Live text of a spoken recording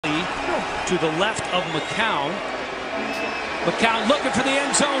to the left of McCown. McCown looking for the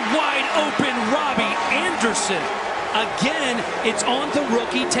end zone, wide open, Robbie Anderson. Again, it's on the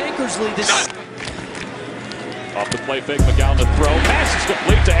rookie Tankersley. Off the play fake, McCown to throw. Pass is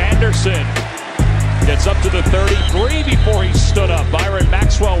complete to Anderson. Gets up to the 33 before he stood up. Byron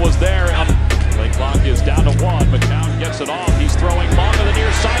Maxwell was there. Play clock is down to 1. McCown gets it off. He's throwing long to the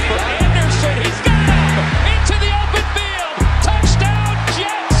near side for Anderson. He's got him into the open field. Touchdown,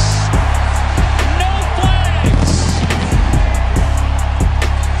 Jets. No flags.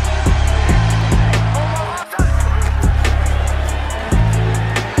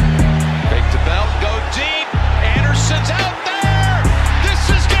 Fake to Belt, go deep. Anderson's out there. This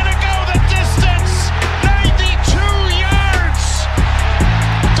is going to go the distance. 92 yards.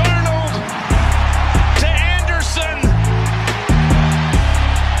 Darnold to Anderson.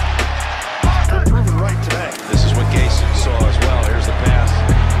 They're proven right today. This is what Gayson saw as well. Here's the pass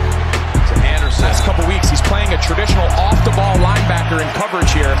to Anderson. Last couple weeks, he's playing a traditional off-the-ball linebacker in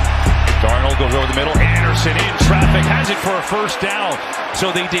coverage here. Darnold goes over the middle. Anderson in traffic. Has it for a first down.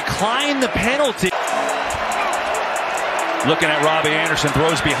 So they decline the penalty. Looking at Robbie Anderson,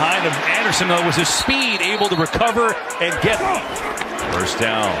 throws behind him. Anderson, though, was his speed, able to recover and get first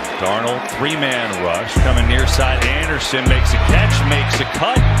down. Darnold, three-man rush, coming near side. Anderson makes a catch, makes a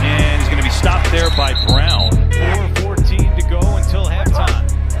cut, and he's going to be stopped there by Brown. 4:14 to go until halftime.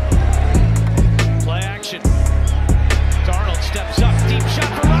 Play action. Darnold steps up, deep shot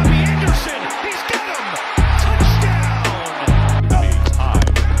for Robbie Anderson. He's got him. Touchdown.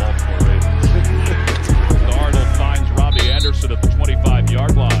 Darnold finds Robbie Anderson at the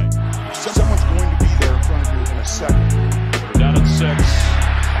 25-yard line. Someone's going to be there in front of you in a second. We're down at 6.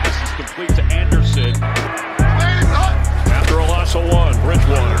 Pass is complete to Anderson. After a loss of 1,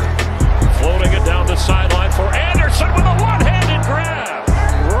 Bridgewater floating it down the sideline for Anderson with a one-handed grab.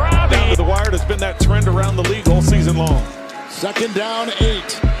 Robbie. Down to the wire has been that trend around the league all season long. Second down,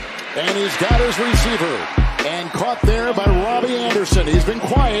 8. And he's got his receiver. And caught there by Robbie Anderson. He's been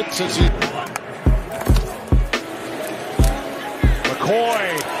quiet since he...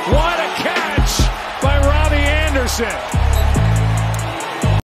 McCoy, what a catch by Robbie Anderson.